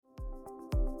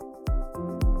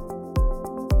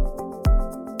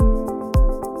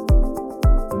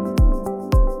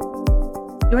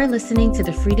You're listening to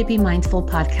the Free to Be Mindful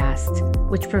podcast,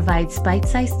 which provides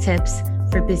bite-sized tips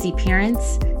for busy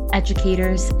parents,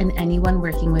 educators, and anyone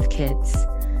working with kids.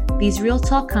 These real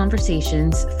talk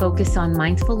conversations focus on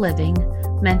mindful living,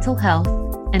 mental health,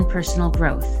 and personal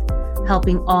growth,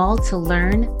 helping all to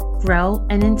learn, grow,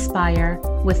 and inspire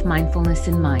with mindfulness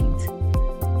in mind.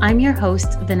 I'm your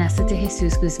host, Vanessa de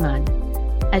Jesus Guzman,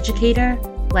 educator,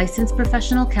 licensed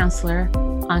professional counselor,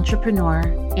 entrepreneur,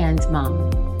 and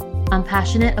mom. I'm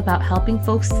passionate about helping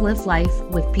folks live life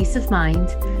with peace of mind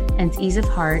and ease of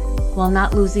heart while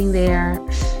not losing their,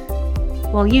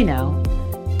 well, you know,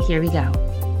 here we go.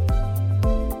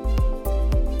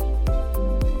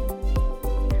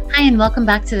 Hi, and welcome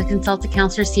back to the Consult a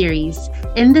Counselor series.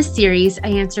 In this series, I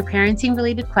answer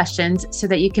parenting-related questions so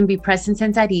that you can be present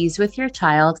and at ease with your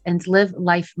child and live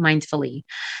life mindfully.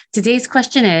 Today's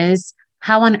question is,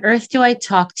 how on earth do I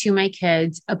talk to my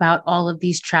kids about all of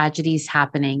these tragedies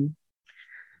happening?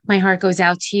 My heart goes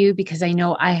out to you because I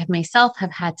know I myself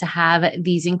have had to have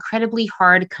these incredibly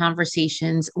hard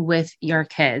conversations with your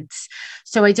kids.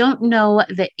 So I don't know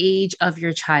the age of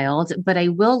your child, but I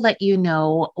will let you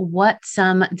know what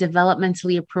some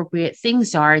developmentally appropriate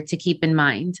things are to keep in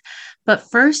mind.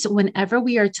 But first, whenever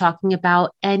we are talking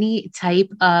about any type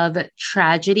of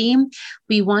tragedy,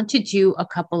 we want to do a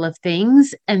couple of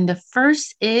things. And the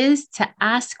first is to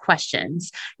ask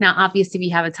questions. Now, obviously, if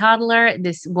you have a toddler,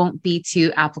 this won't be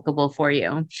too applicable for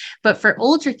you. But for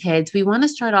older kids, we want to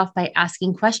start off by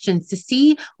asking questions to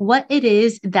see what it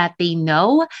is that they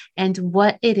know and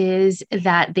what it is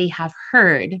that they have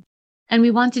heard. And we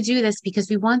want to do this because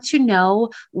we want to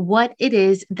know what it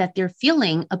is that they're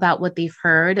feeling about what they've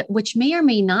heard, which may or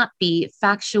may not be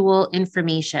factual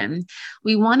information.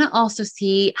 We want to also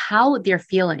see how they're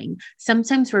feeling.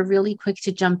 Sometimes we're really quick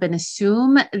to jump and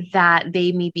assume that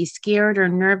they may be scared or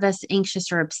nervous,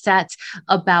 anxious, or upset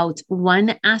about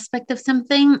one aspect of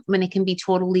something when it can be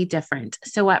totally different.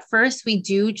 So at first, we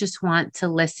do just want to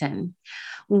listen.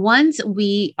 Once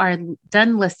we are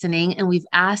done listening and we've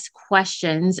asked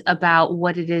questions about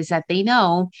what it is that they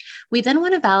know, we then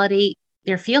want to validate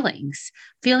their feelings.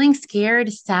 Feeling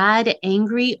scared, sad,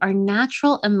 angry are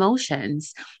natural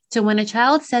emotions. So when a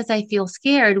child says, I feel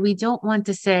scared, we don't want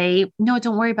to say, no,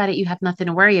 don't worry about it. You have nothing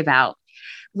to worry about.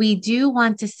 We do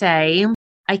want to say,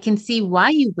 I can see why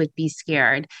you would be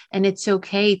scared, and it's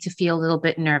okay to feel a little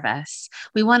bit nervous.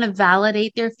 We want to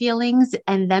validate their feelings,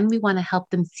 and then we want to help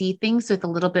them see things with a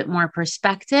little bit more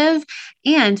perspective,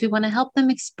 and we want to help them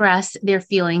express their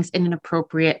feelings in an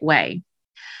appropriate way.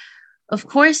 Of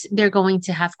course, they're going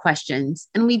to have questions,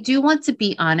 and we do want to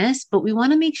be honest, but we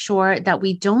want to make sure that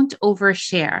we don't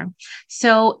overshare.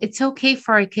 So it's okay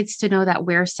for our kids to know that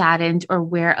we're saddened or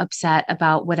we're upset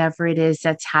about whatever it is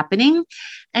that's happening.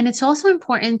 And it's also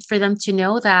important for them to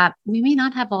know that we may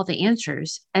not have all the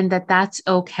answers and that that's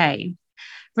okay.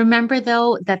 Remember,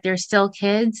 though, that they're still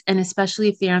kids, and especially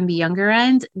if they're on the younger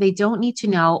end, they don't need to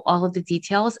know all of the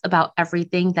details about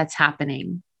everything that's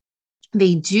happening.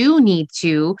 They do need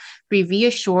to be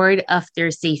reassured of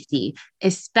their safety,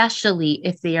 especially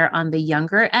if they are on the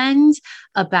younger end,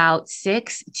 about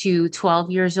 6 to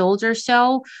 12 years old or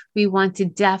so. We want to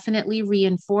definitely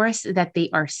reinforce that they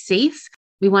are safe.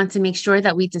 We want to make sure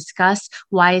that we discuss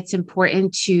why it's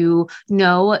important to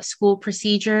know school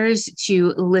procedures,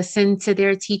 to listen to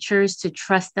their teachers, to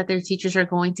trust that their teachers are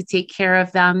going to take care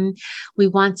of them. We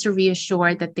want to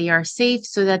reassure that they are safe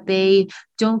so that they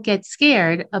don't get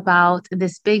scared about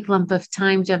this big lump of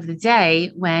time of the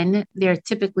day when they're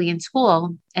typically in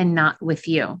school and not with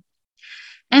you.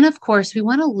 And of course, we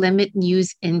want to limit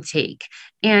news intake.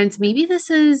 And maybe this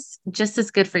is just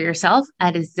as good for yourself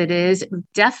as it is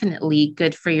definitely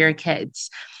good for your kids.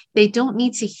 They don't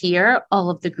need to hear all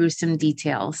of the gruesome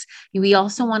details. We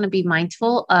also want to be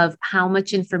mindful of how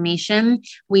much information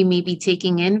we may be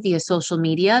taking in via social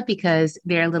media because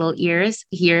their little ears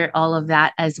hear all of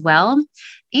that as well.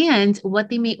 And what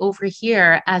they may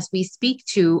overhear as we speak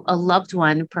to a loved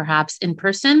one, perhaps in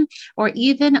person or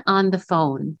even on the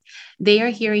phone. They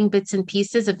are hearing bits and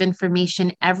pieces of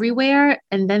information everywhere,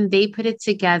 and then they put it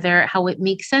together how it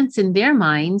makes sense in their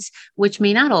minds, which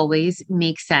may not always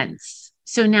make sense.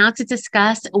 So now to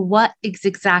discuss what is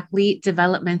exactly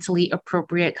developmentally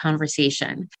appropriate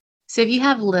conversation. So if you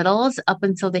have littles up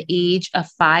until the age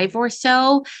of 5 or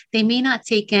so, they may not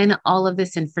take in all of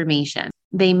this information.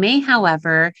 They may,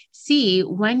 however, see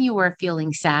when you are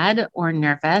feeling sad or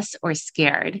nervous or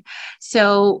scared.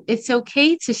 So it's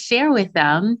okay to share with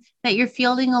them that you're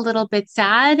feeling a little bit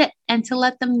sad and to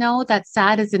let them know that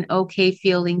sad is an okay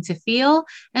feeling to feel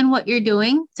and what you're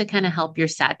doing to kind of help your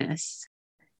sadness.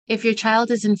 If your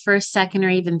child is in first, second, or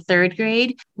even third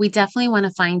grade, we definitely want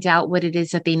to find out what it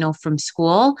is that they know from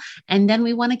school. And then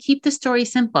we want to keep the story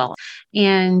simple.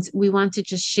 And we want to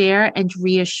just share and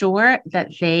reassure that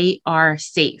they are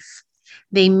safe.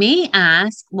 They may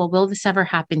ask, well, will this ever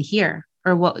happen here?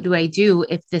 Or what do I do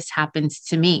if this happens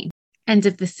to me? And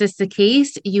if this is the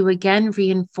case, you again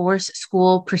reinforce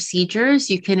school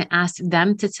procedures. You can ask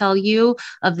them to tell you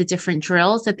of the different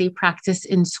drills that they practice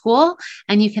in school,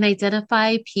 and you can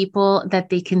identify people that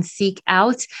they can seek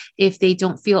out if they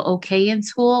don't feel okay in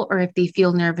school or if they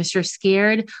feel nervous or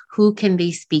scared. Who can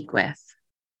they speak with?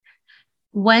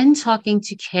 When talking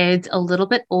to kids a little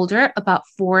bit older, about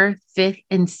fourth, fifth,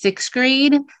 and sixth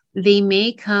grade, they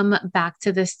may come back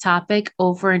to this topic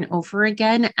over and over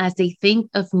again as they think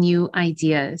of new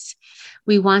ideas.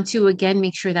 We want to, again,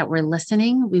 make sure that we're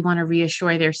listening. We want to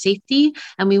reassure their safety,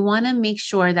 and we want to make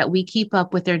sure that we keep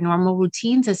up with their normal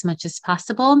routines as much as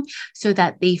possible so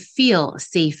that they feel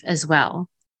safe as well.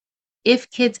 If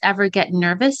kids ever get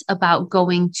nervous about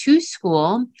going to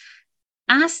school,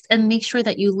 ask and make sure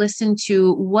that you listen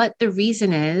to what the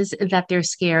reason is that they're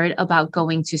scared about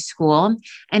going to school.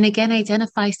 And again,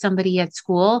 identify somebody at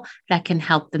school that can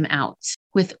help them out.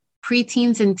 With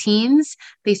preteens and teens,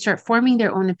 they start forming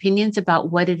their own opinions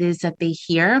about what it is that they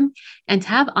hear, and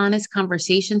have honest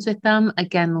conversations with them.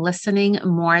 Again, listening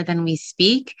more than we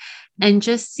speak, and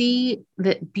just see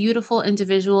the beautiful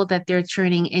individual that they're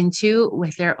turning into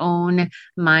with their own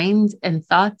minds and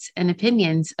thoughts and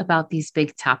opinions about these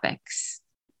big topics.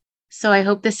 So I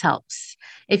hope this helps.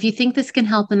 If you think this can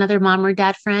help another mom or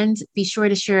dad friend, be sure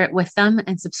to share it with them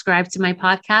and subscribe to my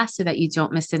podcast so that you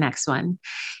don't miss the next one.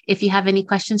 If you have any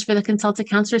questions for the Consult a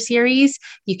Counselor series,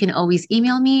 you can always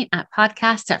email me at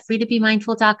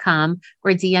podcast@freetobemindful.com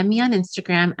or DM me on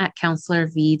Instagram at Counselor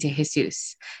V. De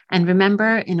Jesus. And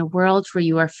remember, in a world where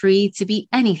you are free to be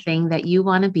anything that you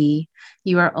want to be,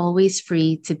 you are always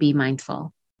free to be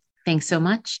mindful. Thanks so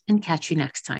much, and catch you next time.